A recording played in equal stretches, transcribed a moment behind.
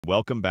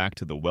Welcome back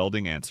to the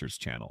Welding Answers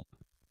channel.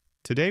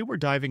 Today we're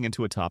diving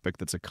into a topic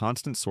that's a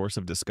constant source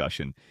of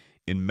discussion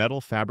in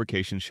metal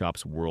fabrication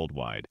shops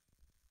worldwide: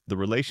 the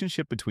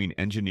relationship between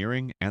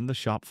engineering and the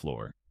shop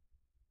floor.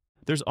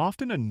 There's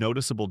often a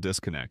noticeable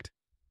disconnect.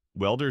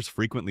 Welders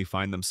frequently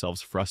find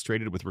themselves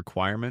frustrated with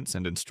requirements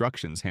and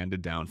instructions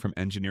handed down from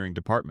engineering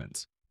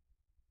departments.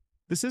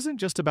 This isn't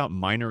just about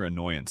minor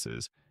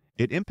annoyances.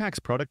 It impacts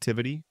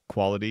productivity,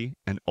 quality,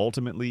 and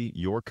ultimately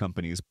your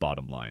company's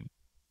bottom line.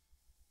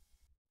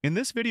 In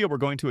this video, we're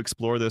going to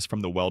explore this from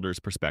the welder's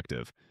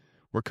perspective.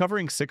 We're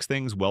covering 6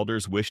 things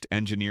welders wished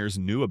engineers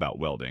knew about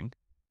welding.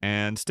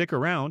 And stick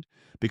around,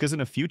 because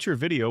in a future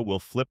video, we'll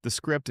flip the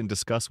script and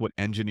discuss what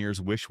engineers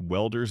wish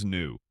welders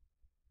knew.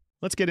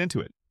 Let's get into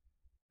it.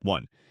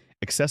 1.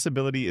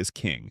 Accessibility is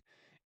king.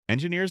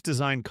 Engineers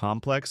design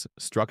complex,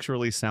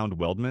 structurally sound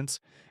weldments,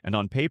 and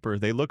on paper,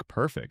 they look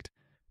perfect.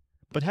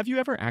 But have you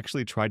ever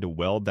actually tried to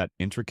weld that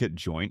intricate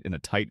joint in a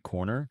tight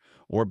corner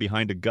or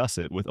behind a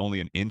gusset with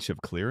only an inch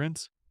of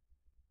clearance?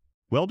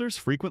 Welders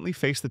frequently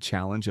face the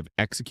challenge of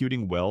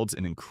executing welds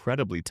in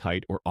incredibly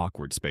tight or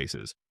awkward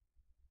spaces.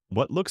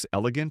 What looks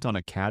elegant on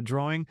a CAD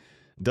drawing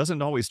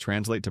doesn't always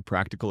translate to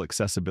practical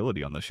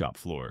accessibility on the shop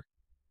floor.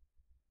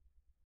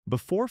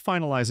 Before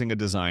finalizing a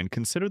design,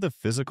 consider the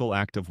physical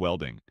act of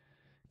welding.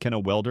 Can a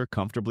welder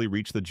comfortably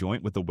reach the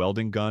joint with a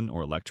welding gun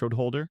or electrode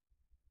holder?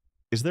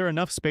 Is there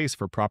enough space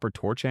for proper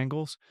torch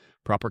angles,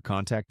 proper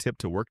contact tip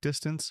to work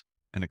distance,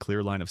 and a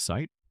clear line of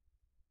sight?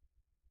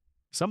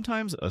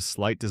 Sometimes a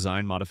slight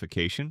design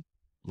modification,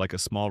 like a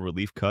small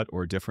relief cut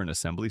or a different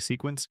assembly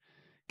sequence,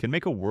 can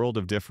make a world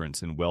of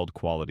difference in weld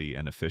quality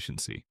and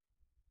efficiency.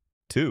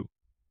 2.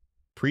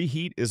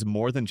 Preheat is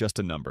more than just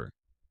a number.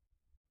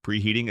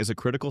 Preheating is a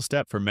critical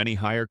step for many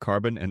higher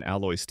carbon and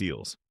alloy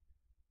steels.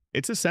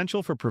 It's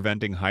essential for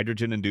preventing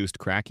hydrogen-induced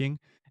cracking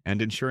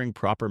and ensuring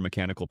proper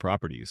mechanical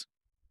properties.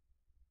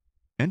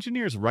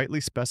 Engineers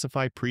rightly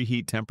specify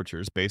preheat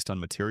temperatures based on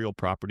material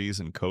properties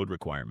and code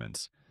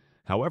requirements.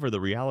 However, the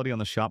reality on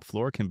the shop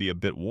floor can be a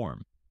bit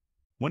warm.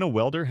 When a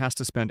welder has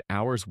to spend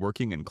hours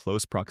working in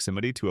close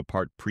proximity to a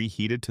part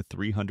preheated to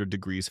 300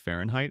 degrees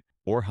Fahrenheit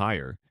or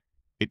higher,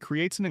 it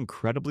creates an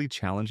incredibly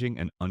challenging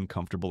and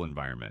uncomfortable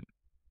environment.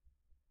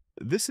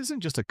 This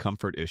isn't just a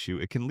comfort issue,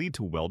 it can lead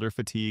to welder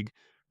fatigue,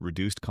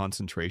 reduced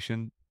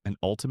concentration, and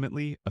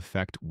ultimately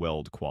affect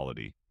weld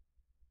quality.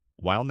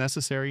 While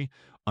necessary,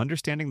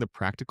 understanding the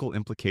practical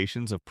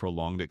implications of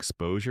prolonged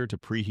exposure to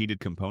preheated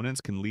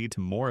components can lead to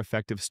more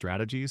effective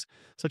strategies,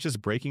 such as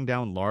breaking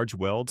down large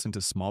welds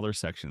into smaller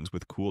sections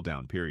with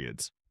cool-down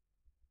periods.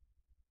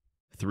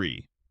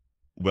 3.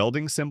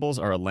 Welding symbols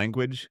are a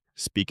language,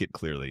 speak it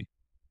clearly.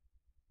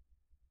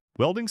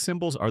 Welding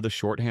symbols are the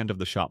shorthand of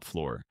the shop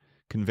floor,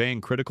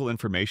 conveying critical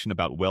information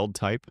about weld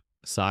type,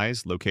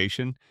 size,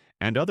 location,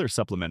 and other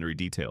supplementary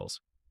details.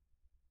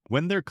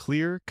 When they're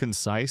clear,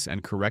 concise,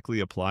 and correctly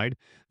applied,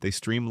 they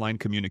streamline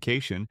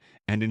communication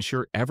and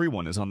ensure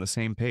everyone is on the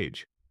same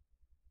page.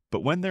 But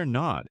when they're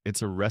not,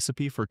 it's a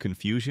recipe for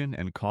confusion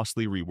and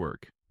costly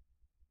rework.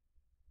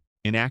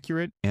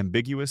 Inaccurate,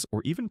 ambiguous,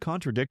 or even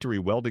contradictory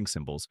welding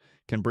symbols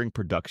can bring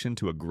production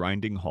to a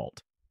grinding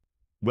halt.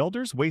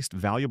 Welders waste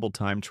valuable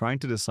time trying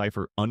to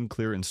decipher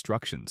unclear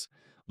instructions,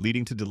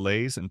 leading to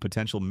delays and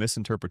potential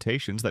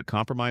misinterpretations that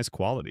compromise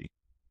quality.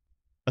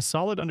 A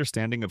solid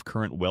understanding of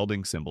current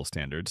welding symbol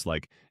standards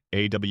like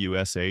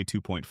AWSA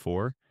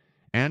 2.4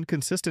 and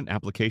consistent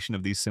application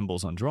of these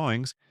symbols on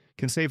drawings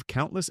can save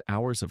countless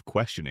hours of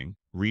questioning,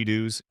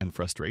 redos, and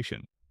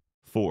frustration.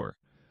 4.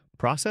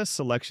 Process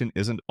selection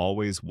isn't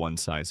always one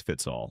size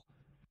fits all.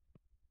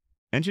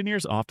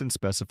 Engineers often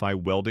specify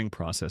welding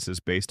processes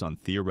based on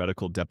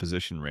theoretical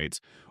deposition rates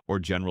or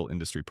general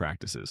industry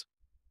practices.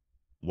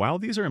 While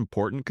these are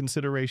important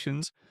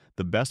considerations,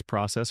 the best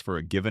process for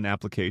a given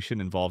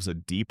application involves a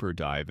deeper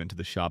dive into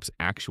the shop's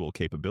actual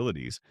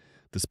capabilities,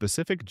 the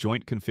specific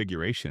joint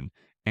configuration,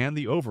 and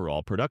the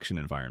overall production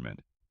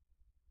environment.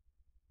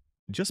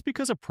 Just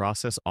because a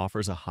process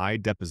offers a high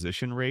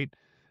deposition rate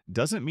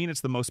doesn't mean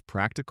it's the most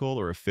practical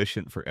or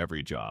efficient for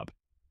every job.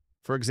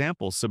 For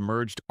example,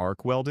 submerged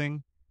arc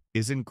welding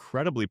is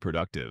incredibly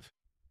productive,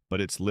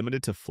 but it's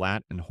limited to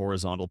flat and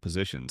horizontal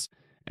positions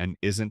and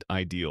isn't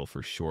ideal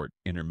for short,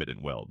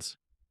 intermittent welds.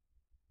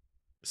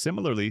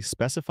 Similarly,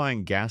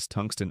 specifying gas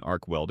tungsten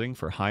arc welding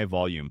for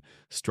high-volume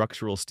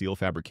structural steel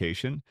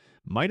fabrication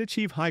might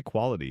achieve high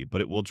quality, but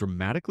it will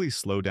dramatically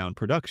slow down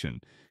production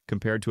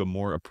compared to a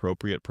more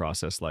appropriate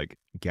process like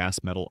gas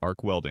metal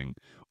arc welding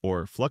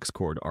or flux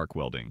cord arc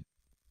welding.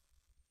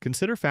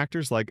 Consider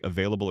factors like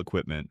available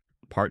equipment,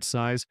 part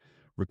size,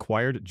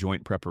 required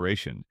joint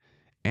preparation,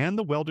 and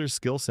the welder's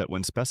skill set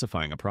when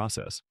specifying a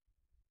process.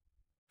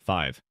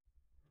 5.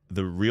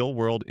 The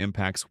real-world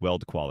impacts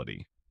weld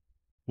quality.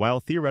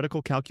 While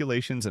theoretical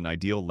calculations and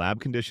ideal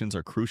lab conditions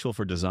are crucial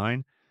for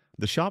design,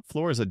 the shop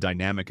floor is a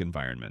dynamic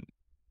environment.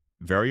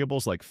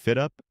 Variables like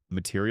fit-up,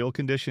 material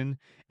condition,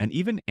 and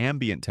even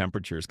ambient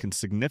temperatures can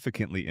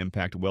significantly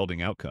impact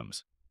welding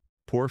outcomes.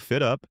 Poor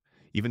fit-up,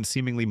 even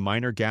seemingly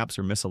minor gaps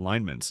or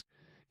misalignments,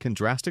 can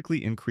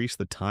drastically increase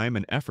the time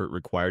and effort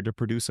required to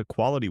produce a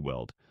quality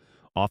weld,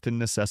 often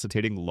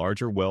necessitating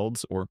larger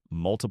welds or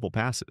multiple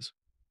passes.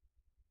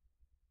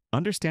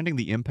 Understanding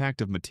the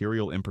impact of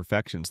material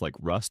imperfections like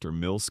rust or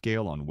mill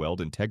scale on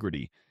weld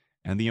integrity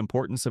and the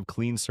importance of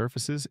clean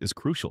surfaces is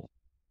crucial.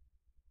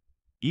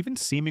 Even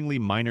seemingly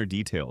minor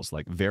details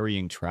like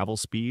varying travel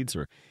speeds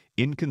or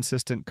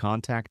inconsistent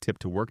contact tip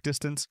to work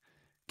distance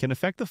can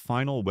affect the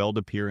final weld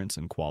appearance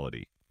and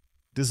quality.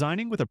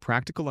 Designing with a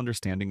practical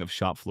understanding of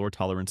shop floor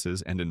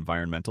tolerances and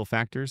environmental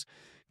factors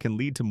can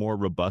lead to more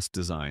robust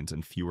designs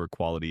and fewer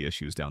quality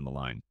issues down the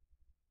line.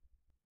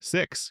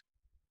 6.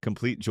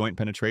 Complete joint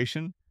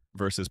penetration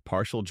versus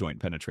partial joint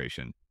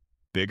penetration.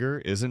 Bigger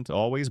isn't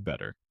always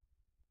better.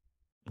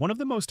 One of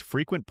the most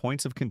frequent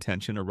points of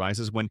contention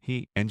arises when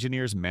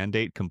engineers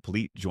mandate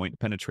complete joint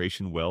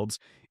penetration welds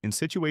in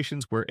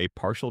situations where a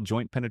partial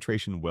joint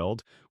penetration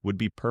weld would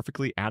be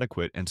perfectly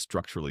adequate and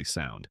structurally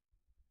sound.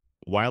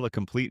 While a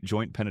complete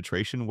joint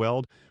penetration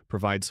weld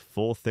provides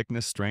full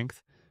thickness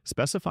strength,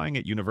 specifying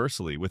it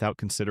universally without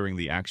considering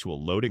the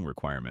actual loading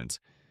requirements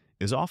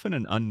is often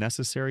an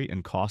unnecessary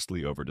and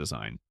costly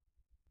overdesign.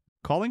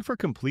 Calling for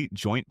complete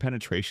joint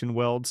penetration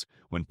welds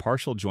when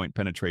partial joint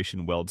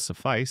penetration welds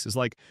suffice is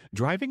like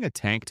driving a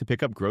tank to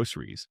pick up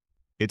groceries.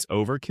 It's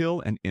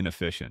overkill and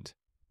inefficient.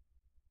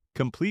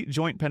 Complete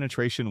joint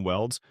penetration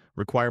welds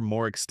require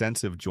more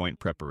extensive joint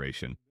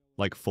preparation,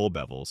 like full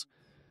bevels,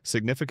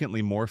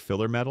 significantly more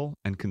filler metal,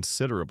 and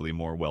considerably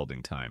more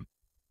welding time.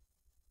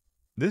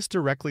 This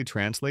directly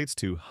translates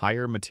to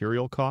higher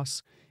material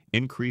costs,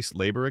 increased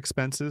labor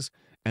expenses,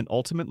 and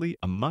ultimately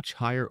a much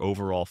higher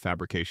overall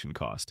fabrication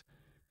cost.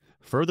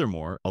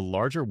 Furthermore, a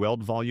larger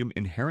weld volume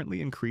inherently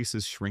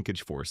increases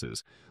shrinkage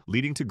forces,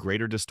 leading to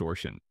greater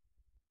distortion.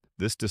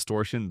 This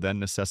distortion then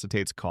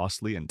necessitates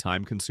costly and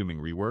time-consuming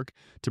rework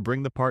to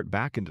bring the part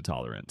back into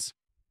tolerance.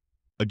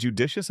 A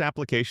judicious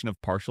application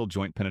of partial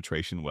joint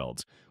penetration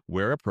welds,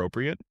 where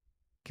appropriate,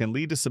 can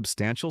lead to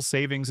substantial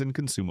savings in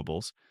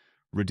consumables,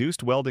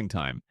 reduced welding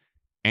time,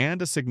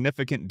 and a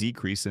significant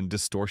decrease in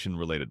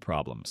distortion-related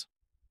problems.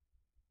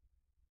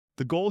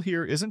 The goal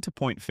here isn't to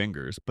point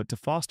fingers, but to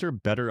foster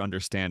better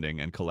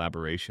understanding and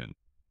collaboration.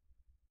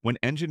 When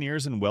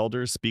engineers and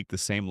welders speak the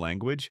same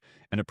language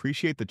and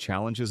appreciate the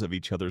challenges of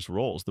each other's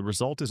roles, the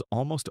result is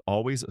almost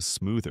always a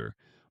smoother,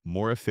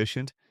 more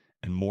efficient,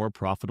 and more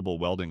profitable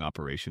welding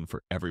operation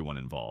for everyone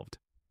involved.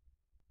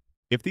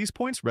 If these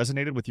points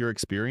resonated with your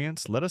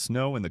experience, let us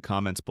know in the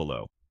comments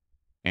below.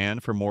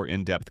 And for more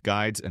in-depth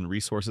guides and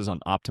resources on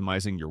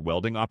optimizing your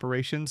welding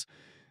operations,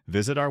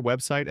 visit our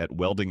website at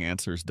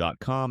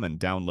weldinganswers.com and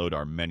download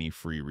our many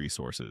free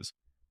resources.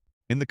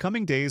 In the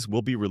coming days,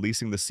 we'll be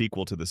releasing the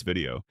sequel to this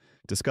video,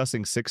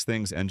 discussing 6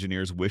 things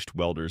engineers wished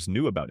welders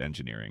knew about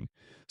engineering,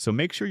 so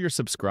make sure you're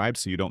subscribed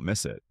so you don't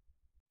miss it.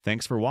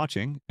 Thanks for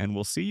watching, and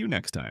we'll see you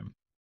next time.